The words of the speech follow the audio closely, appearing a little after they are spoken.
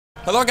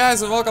Hello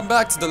guys and welcome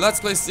back to the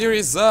Let's Play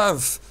series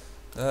of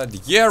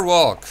the Year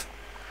Walk.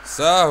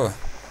 So,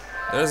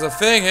 there's a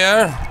thing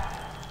here.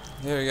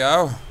 Here we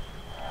go.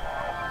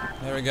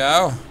 Here we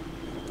go.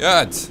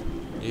 Good.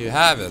 You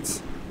have it.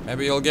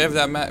 Maybe you'll give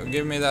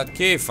me that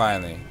key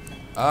finally.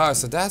 Oh,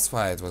 so that's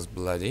why it was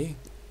bloody.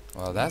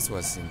 Well, that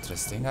was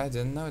interesting. I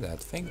didn't know that.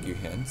 Thank you,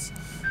 hints.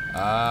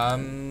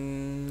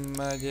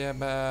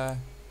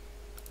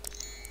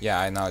 Yeah,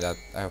 I know that.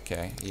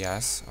 Okay,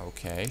 yes,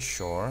 okay,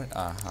 sure,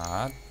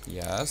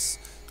 yes,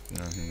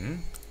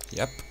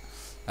 yep.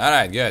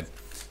 Alright, good.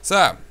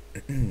 So,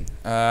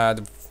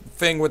 the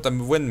thing with the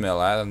windmill,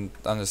 I don't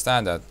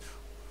understand that.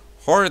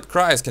 Horrid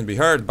cries can be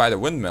heard by the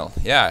windmill,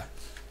 yeah.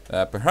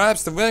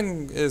 Perhaps the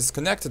wind is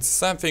connected to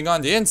something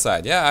on the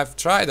inside, yeah, I've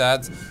tried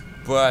that,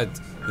 but,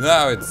 you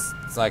know,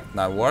 it's like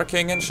not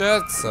working and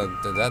shit, so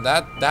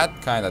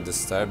that kind of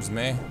disturbs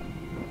me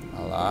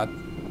a lot.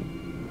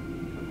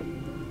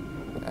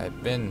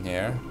 I've been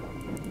here.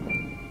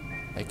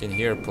 I can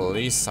hear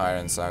police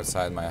sirens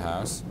outside my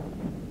house.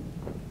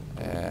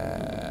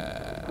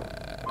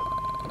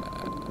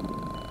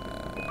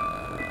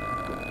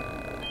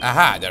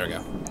 Aha, there we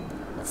go.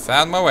 I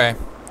found my way.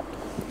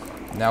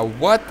 Now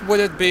what would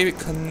it be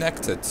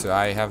connected to?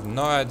 I have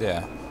no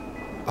idea.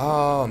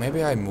 Oh,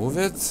 maybe I move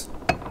it?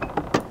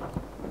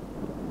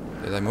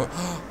 Did I move?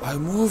 I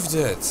moved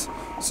it!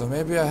 So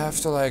maybe I have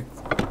to like...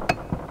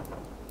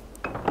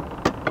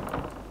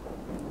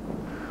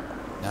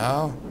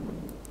 No.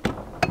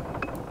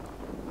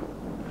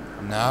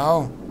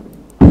 No.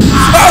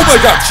 Oh my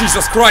god,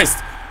 Jesus Christ!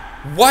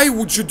 Why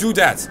would you do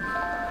that?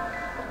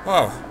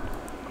 Oh.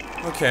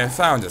 Okay, I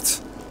found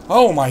it.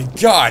 Oh my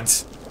god!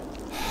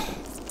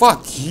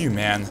 Fuck you,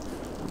 man.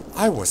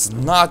 I was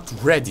not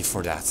ready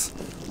for that.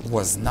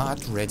 Was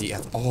not ready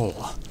at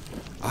all.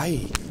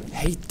 I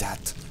hate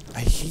that.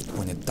 I hate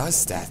when it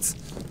does that.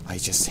 I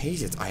just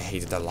hate it. I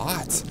hate it a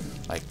lot.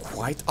 Like,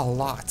 quite a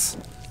lot.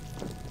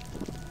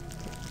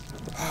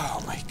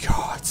 Oh my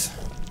god.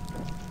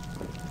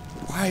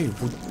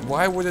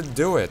 Why would it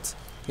do it?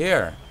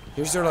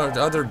 Here's your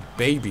other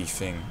baby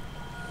thing.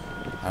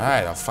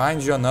 Alright, I'll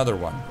find you another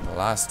one. The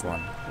last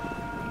one.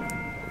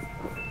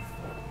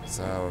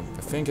 So,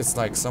 I think it's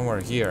like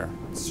somewhere here.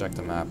 Let's check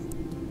the map.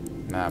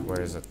 Where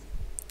is it?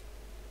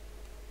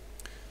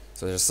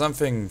 So there's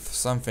something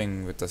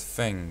with the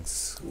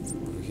things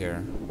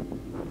here.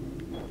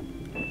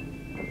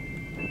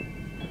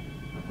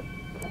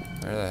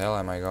 Where the hell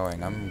am I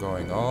going? I'm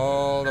going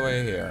all the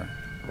way here.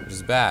 Which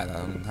is bad. I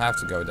don't have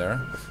to go there.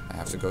 I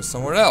have to go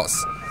somewhere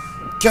else.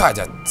 God,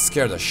 that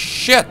scared the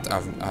shit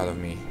out of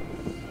me.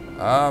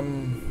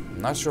 I'm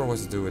not sure what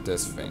to do with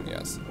this thing,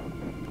 yes.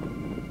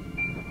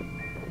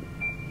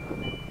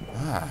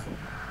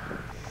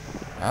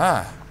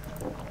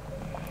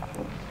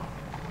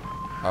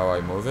 Oh,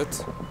 I move it?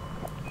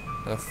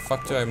 Where the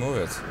fuck do I move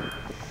it?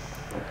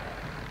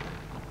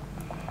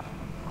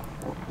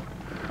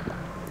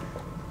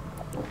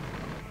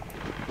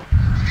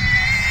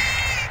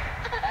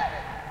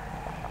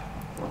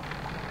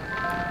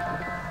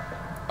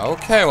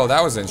 Okay, well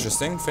that was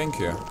interesting, thank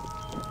you.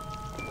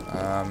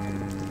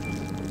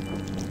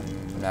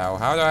 Now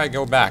how do I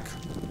go back?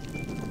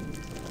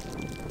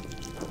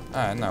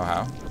 I know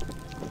how.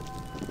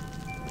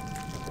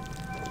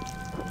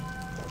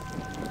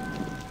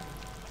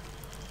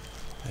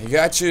 I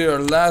got you your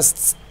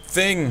last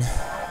thing.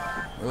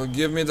 Will you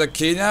give me the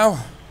key now?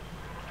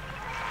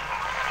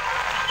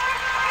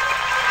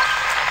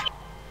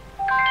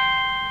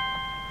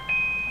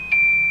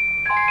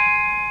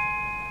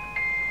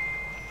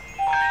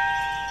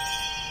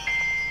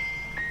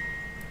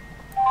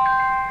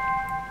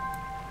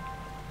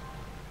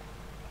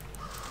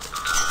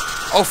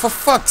 Oh, for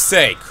fuck's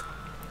sake!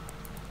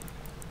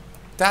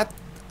 That...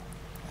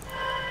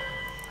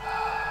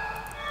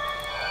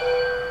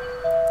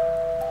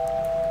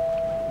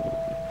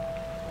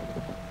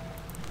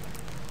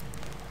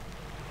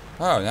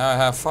 Oh, now I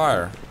have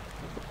fire.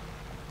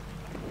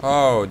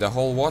 Oh, the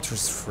whole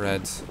water's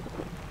red.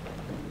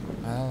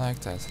 I don't like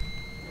that.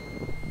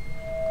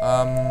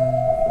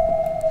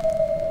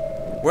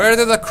 Where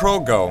did the crow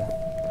go?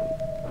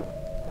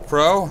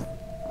 Crow?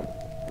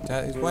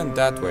 It went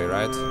that way,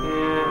 right?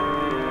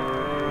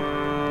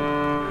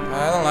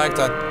 I don't like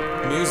that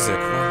music.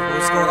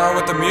 What's going on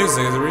with the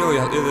music? It's really,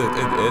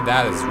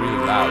 that is really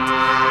loud.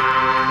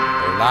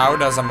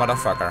 Loud as a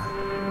motherfucker.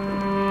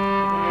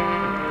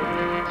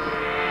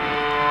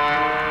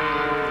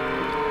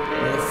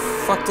 Where the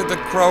fuck did the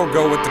crow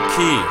go with the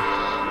key?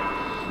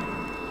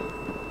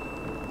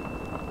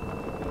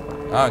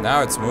 Oh,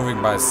 now it's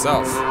moving by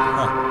itself.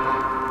 Huh.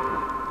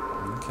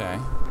 Okay.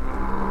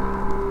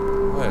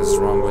 What is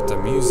wrong with the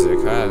music?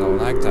 I don't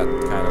like that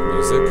kind of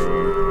music.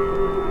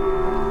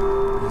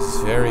 It's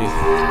very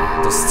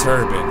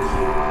disturbing.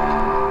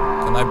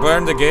 Can I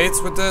burn the gates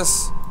with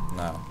this?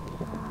 No.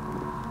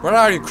 Where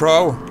are you,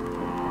 crow?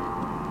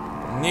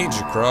 I need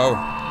you, crow.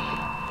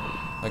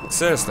 Like,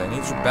 seriously, I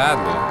need you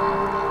badly.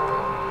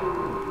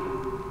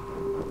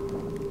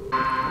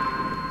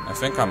 I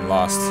think I'm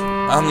lost.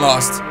 I'm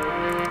lost.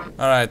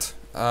 Alright.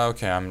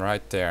 Okay, I'm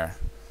right there.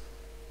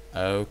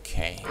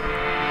 Okay.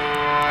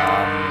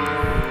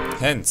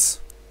 Hints.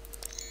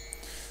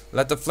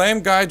 Let the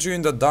flame guide you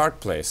in the dark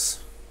place.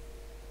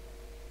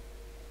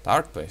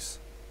 Dark place?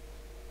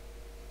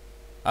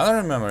 I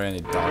don't remember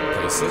any dark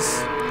places.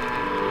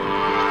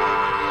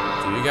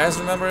 Do you guys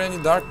remember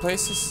any dark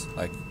places?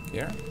 Like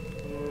here?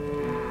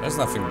 There's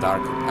nothing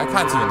dark. I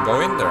can't even go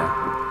in there.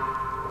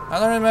 I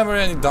don't remember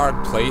any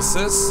dark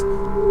places.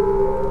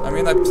 I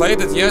mean, I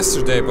played it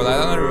yesterday, but I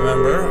don't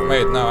remember.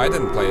 Wait, no, I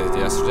didn't play it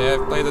yesterday. I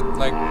played it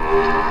like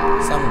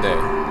someday.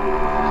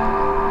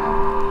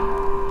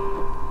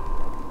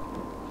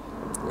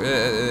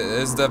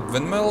 Is the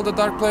windmill the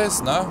dark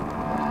place? No.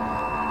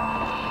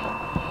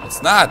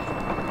 It's not.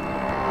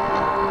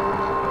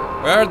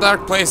 Where are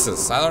dark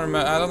places? I don't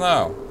remember. I don't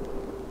know.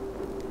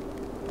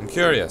 I'm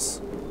curious.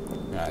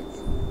 Right.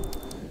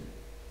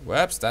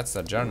 Whoops, that's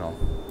the journal.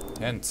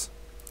 Hint.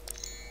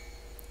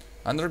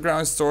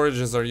 Underground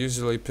storages are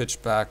usually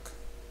pitch black.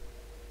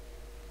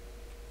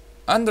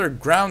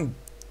 Underground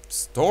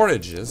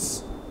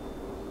storages?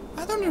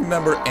 I don't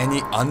remember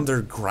any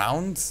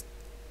underground.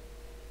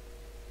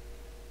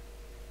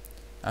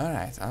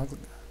 Alright,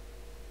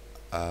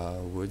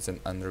 woods and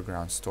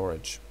underground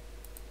storage.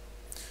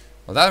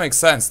 Well, that makes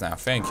sense now,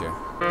 thank you.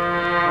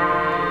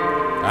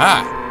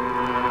 Ah!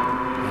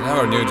 I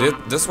never knew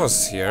this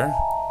was here.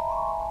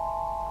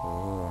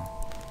 Ooh.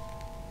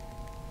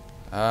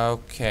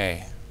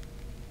 Okay.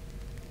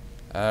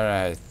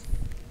 Alright.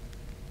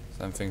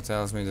 Something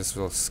tells me this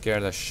will scare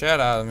the shit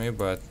out of me,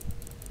 but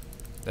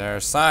there are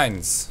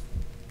signs.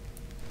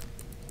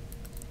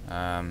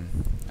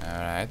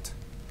 Alright.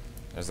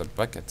 There's a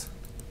bucket,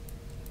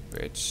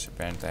 which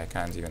apparently I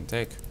can't even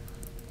take.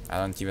 I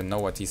don't even know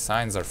what these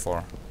signs are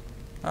for.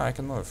 Oh, I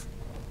can move.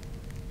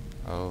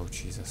 Oh,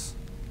 Jesus.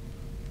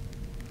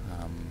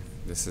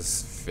 This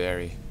is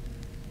very,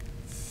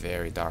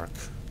 very dark.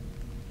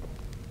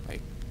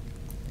 Like,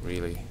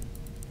 really,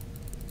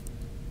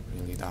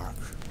 really dark.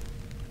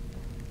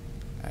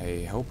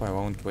 I hope I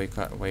won't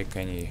wake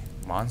any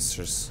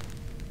monsters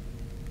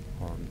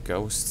or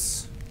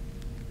ghosts.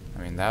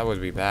 I mean, that would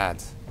be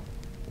bad,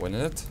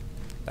 wouldn't it?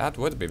 That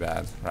would be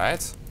bad,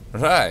 right?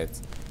 Right.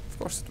 Of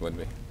course it would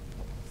be.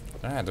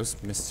 Alright, those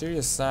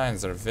mysterious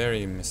signs are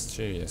very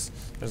mysterious.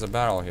 There's a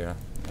barrel here.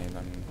 Maybe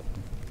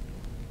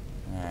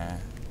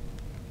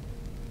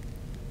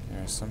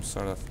there's some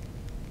sort of...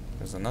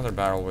 There's another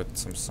barrel with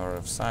some sort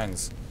of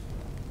signs.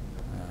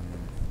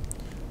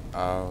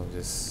 Oh,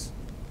 this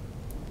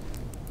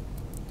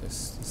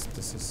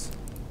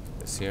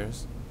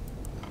here's...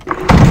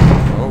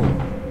 Oh!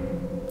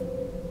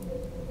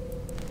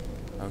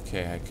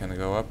 Okay, I can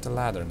go up the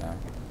ladder now.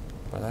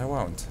 But I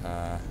won't.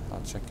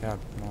 I'll check out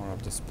more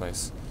of this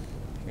place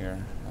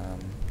here.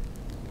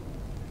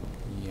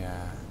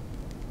 Yeah.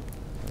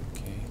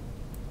 Okay.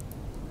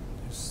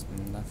 There's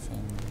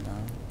nothing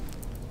now.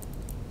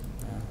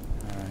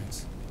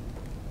 Alright.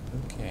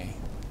 Okay.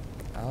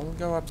 I'll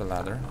go up the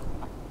ladder.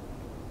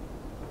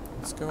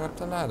 Let's go up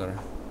the ladder.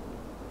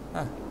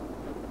 Ah.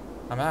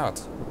 I'm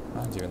out.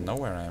 I don't even know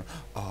where I am.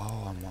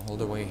 Oh, I'm all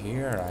the way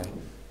here.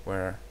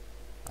 Where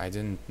I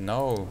didn't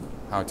know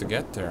how to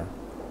get there.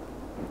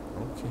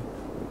 Okay.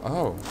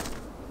 Oh.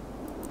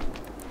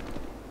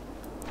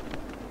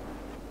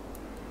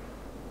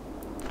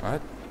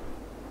 What?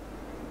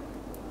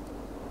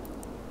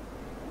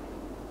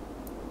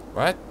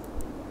 What?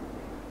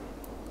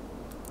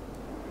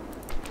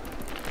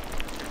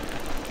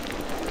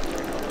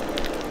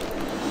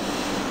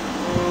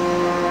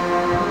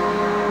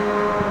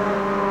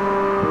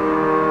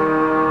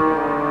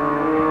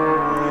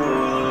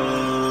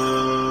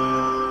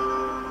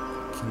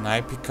 Can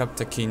I pick up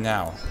the key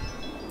now?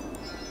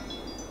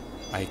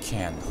 I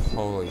can.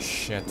 Holy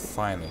shit,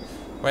 finally.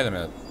 Wait a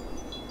minute.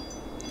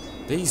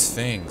 These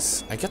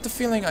things. I get the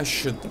feeling I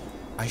should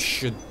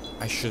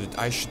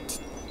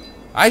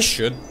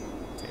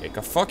take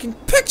a fucking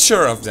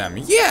picture of them.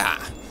 Yeah!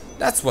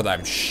 That's what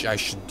I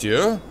should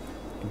do.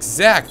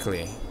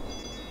 Exactly.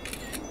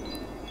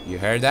 You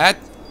heard that?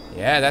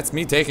 Yeah, that's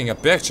me taking a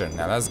picture.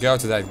 Now let's go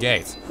to that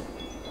gate.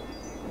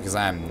 Because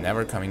I'm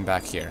never coming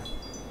back here.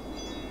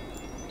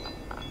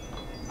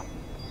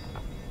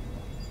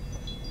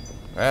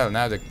 Well,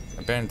 now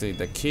apparently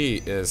the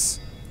key is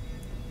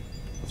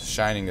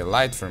shining a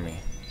light for me.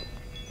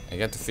 I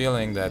get the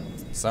feeling that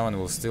someone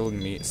will steal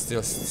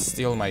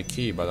my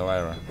key, but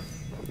whatever.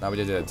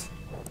 Nobody did.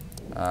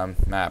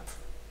 Map.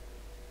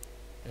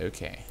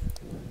 Okay.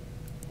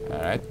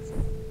 Alright.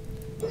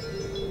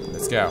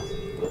 Let's go.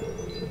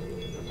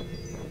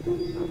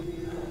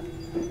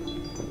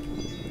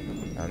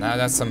 Well, now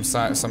that's some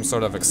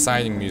sort of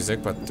exciting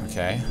music, but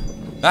okay.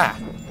 Ah!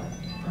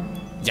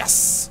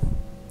 Yes!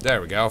 There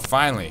we go,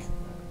 finally.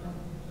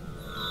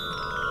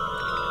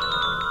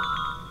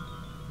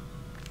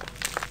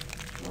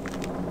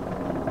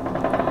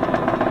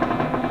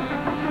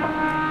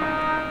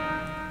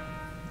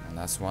 And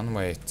that's one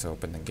way to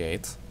open the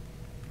gate.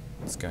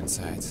 Let's go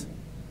inside.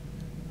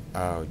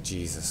 Oh,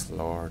 Jesus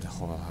Lord.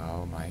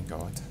 Oh my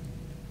God.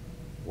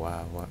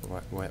 Wow,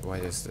 what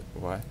is it?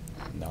 What?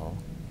 No,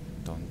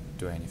 don't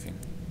do anything.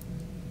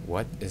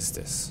 What is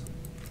this?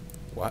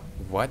 What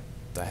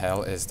the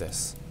hell is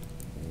this?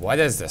 What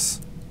is this?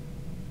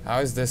 How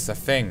is this a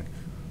thing?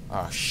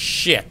 Oh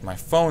shit, my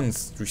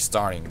phone's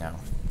restarting now.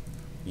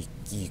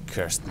 You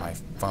cursed my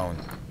phone.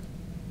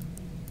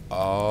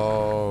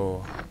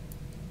 Oh.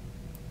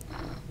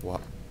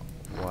 What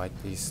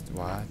is,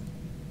 what?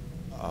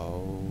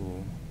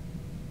 Oh.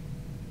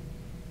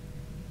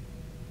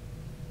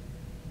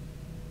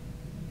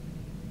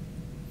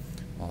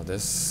 Well,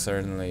 this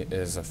certainly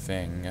is a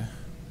thing.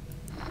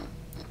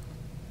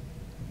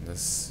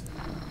 This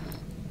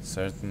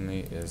certainly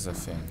is a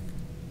thing.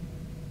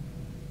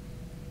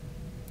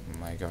 Oh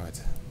my god.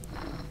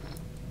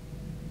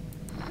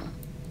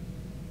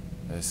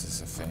 This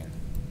is a thing.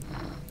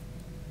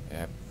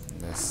 Yep,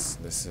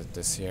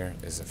 this here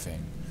is a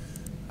thing.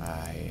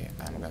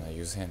 I'm gonna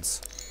use hints.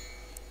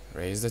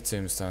 Raise the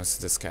tombstones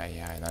to the sky.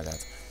 Yeah, I know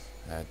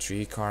that.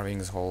 Tree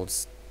carvings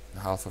holds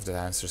half of the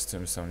answer's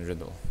Tombstone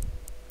Riddle.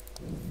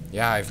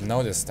 Yeah, I've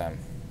noticed them.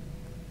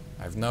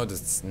 I've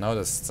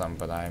noticed some,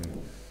 but I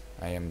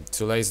am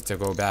too lazy to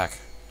go back.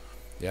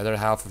 The other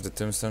half of the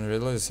Tombstone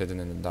Riddle is hidden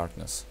in the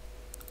darkness.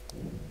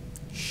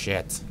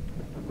 Shit.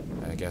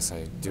 I guess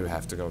I do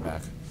have to go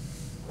back.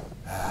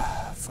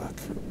 Fuck.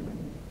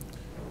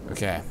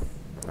 Okay,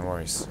 no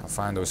worries. I'll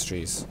find those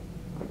trees.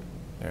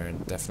 They're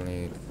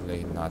definitely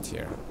not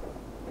here.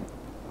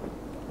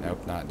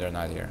 Nope, they're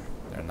not here.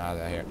 They're not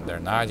here. They're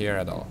not here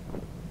at all.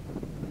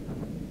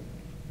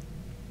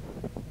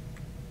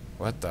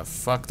 What the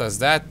fuck does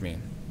that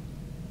mean?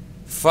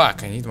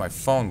 Fuck, I need my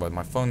phone, but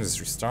my phone is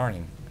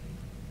restarting.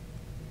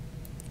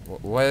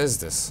 What is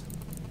this?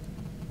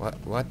 What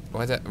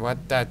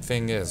that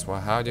thing is?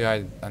 Well, how do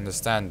I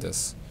understand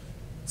this?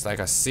 It's like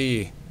a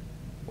C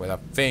with a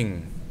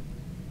thing.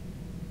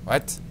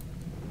 What?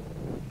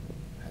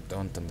 I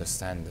don't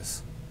understand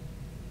this.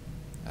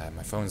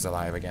 My phone's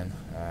alive again.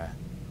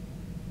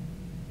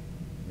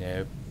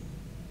 Nope.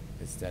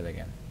 It's dead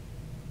again.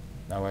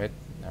 No, wait.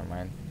 Never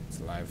mind. It's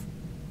alive.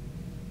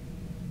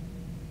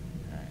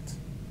 Alright.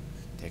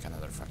 Take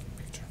another fucking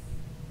picture.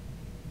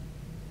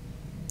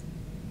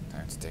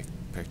 Time to take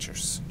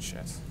pictures and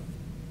shit.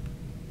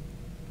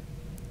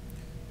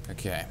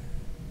 Okay.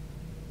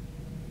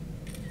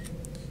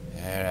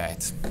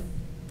 Alright.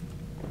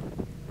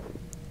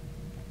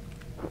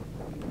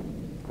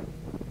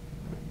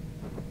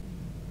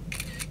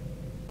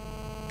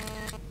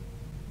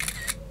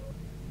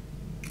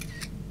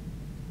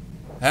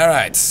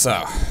 Alright,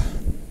 so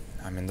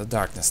I'm in the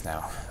darkness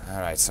now.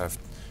 Alright, so I've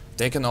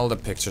taken all the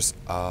pictures.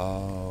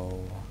 Oh.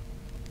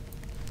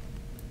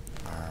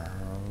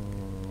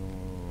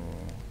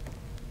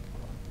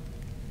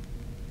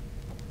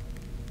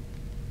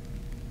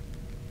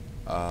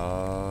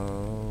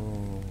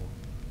 Oh.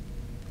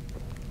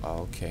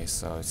 Okay,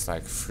 so it's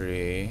like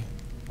 3,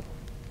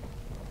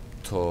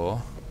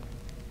 2,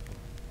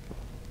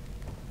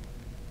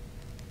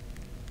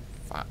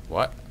 5.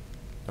 What?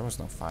 There was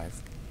no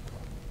 5.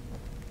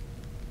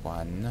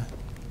 1.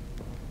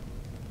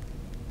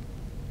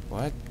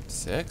 What?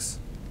 6?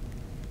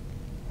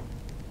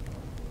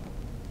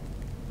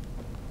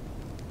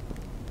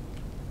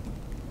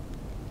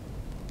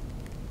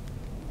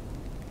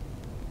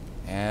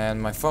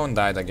 And my phone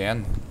died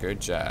again. Good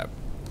job.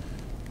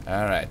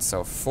 Alright,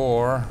 so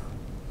 4.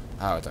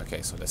 Out.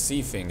 Okay, so the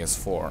C thing is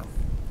 4.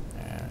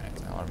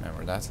 Alright, I'll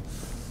remember that.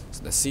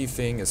 So the C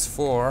thing is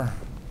 4.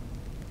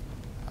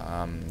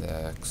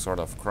 The sort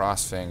of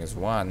cross thing is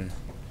 1.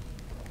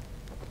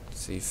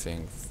 C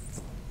thing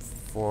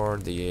 4.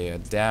 The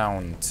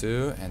down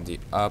 2. And the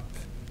up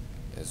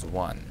is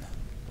 1.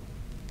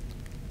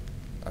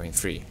 I mean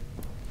 3.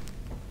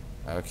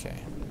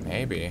 Okay,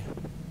 maybe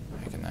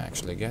I can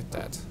actually get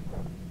that.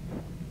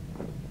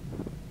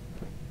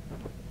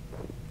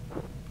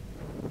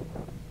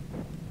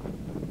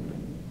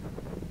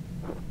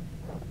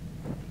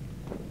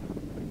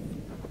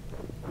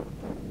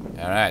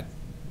 Alright.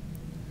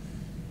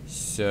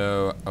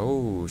 So,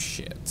 oh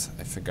shit,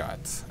 I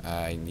forgot.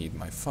 I need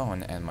my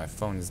phone and my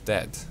phone is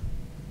dead.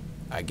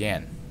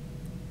 Again.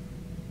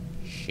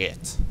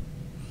 Shit.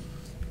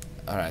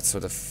 Alright, so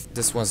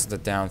this was the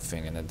down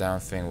thing and the down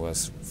thing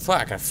was...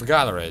 Fuck, I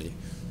forgot already.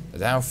 The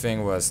down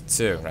thing was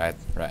 2, right?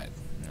 Right.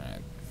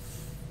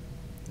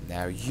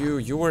 Now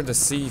you were the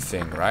C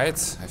thing, right?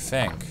 I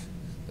think.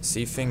 The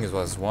C thing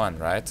was 1,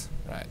 right?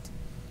 Right.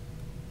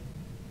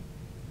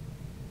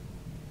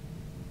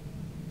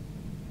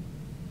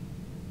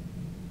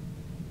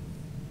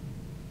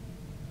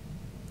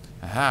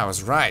 Aha, I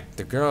was right.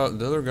 The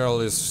little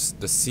girl is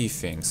the C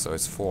thing, so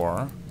it's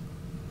 4.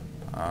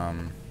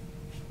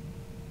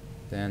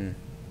 Then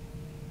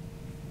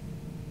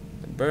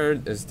the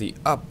bird is the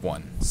up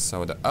one,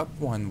 so the up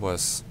one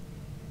was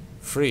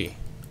 3.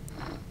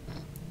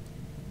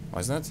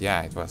 Wasn't it?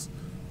 Yeah, it was.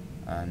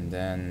 And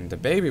then the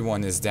baby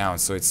one is down,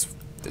 so it's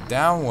the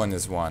down one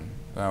is 1.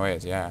 Oh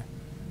wait, yeah.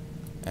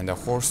 And the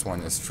horse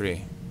one is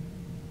 3.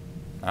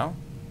 No?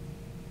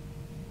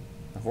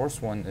 The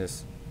horse one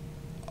is...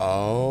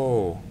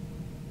 Oh.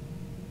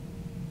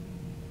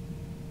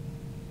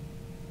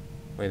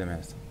 Wait a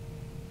minute.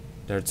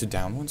 There are two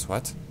down ones?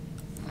 What?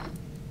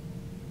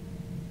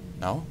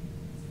 No?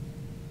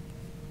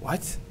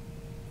 What?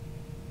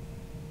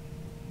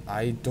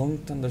 I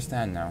don't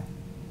understand now.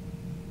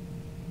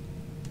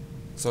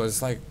 So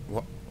it's like,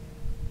 what?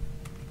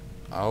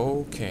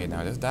 Okay,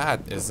 now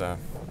that is a...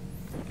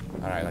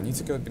 Alright, I need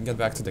to go get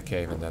back to the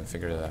cave and then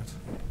figure it out.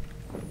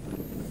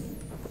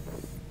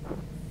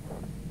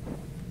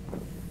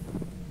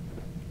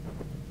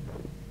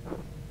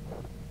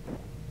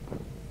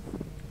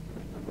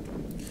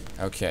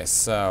 Okay,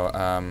 so,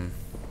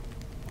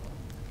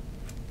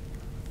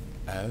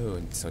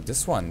 oh, so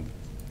this one,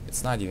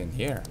 it's not even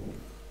here.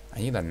 I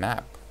need a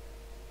map.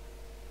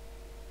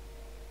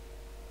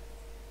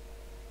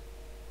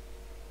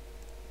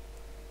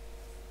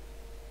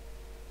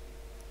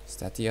 Is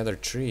that the other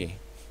tree?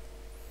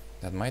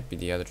 That might be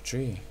the other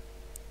tree.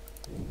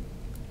 I'm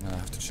gonna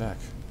have to check.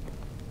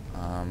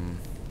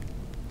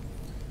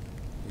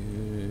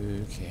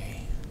 Okay.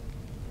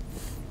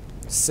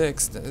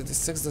 6. The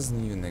 6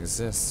 doesn't even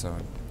exist, so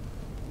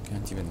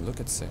can't even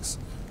look at 6.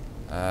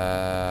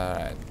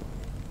 Right.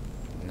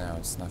 No,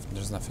 it's not.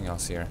 There's nothing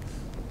else here.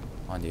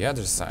 On the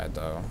other side,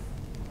 though.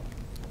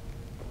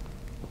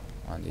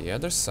 On the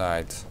other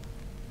side.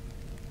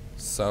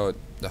 So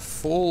the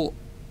full,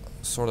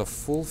 sort of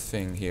full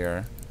thing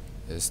here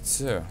is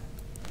 2,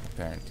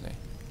 apparently.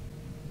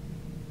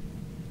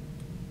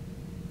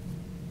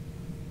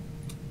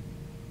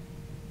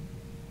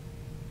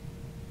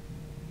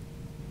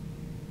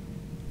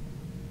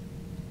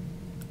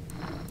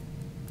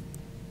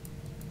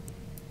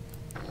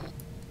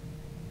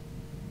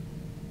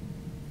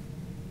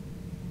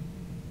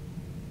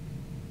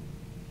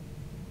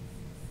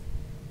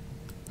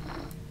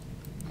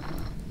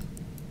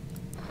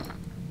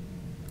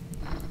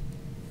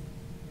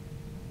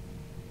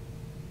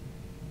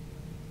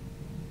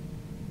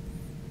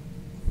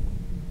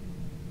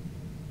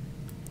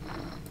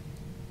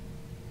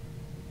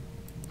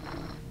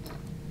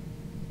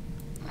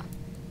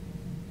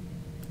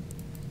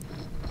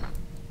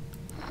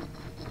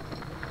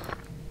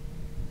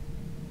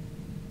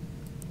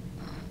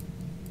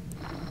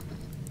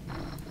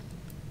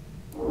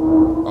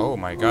 Oh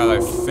my god, I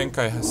think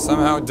I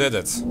somehow did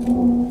it.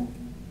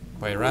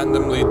 By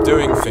randomly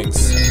doing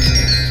things.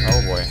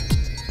 Oh boy.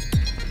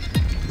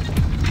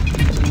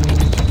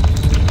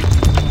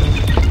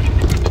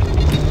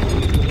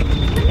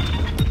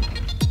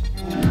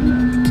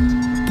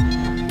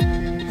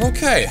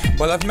 Okay,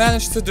 but I've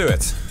managed to do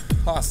it.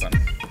 Awesome.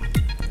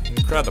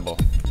 Incredible.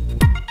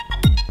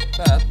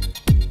 That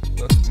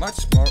looks much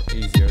more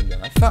easier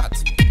than I thought.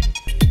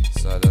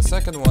 So the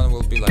second one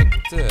will be like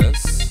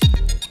this.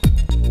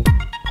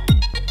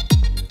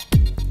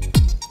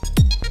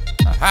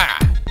 Aha!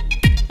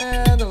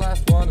 And the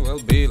last one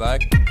will be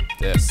like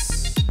this.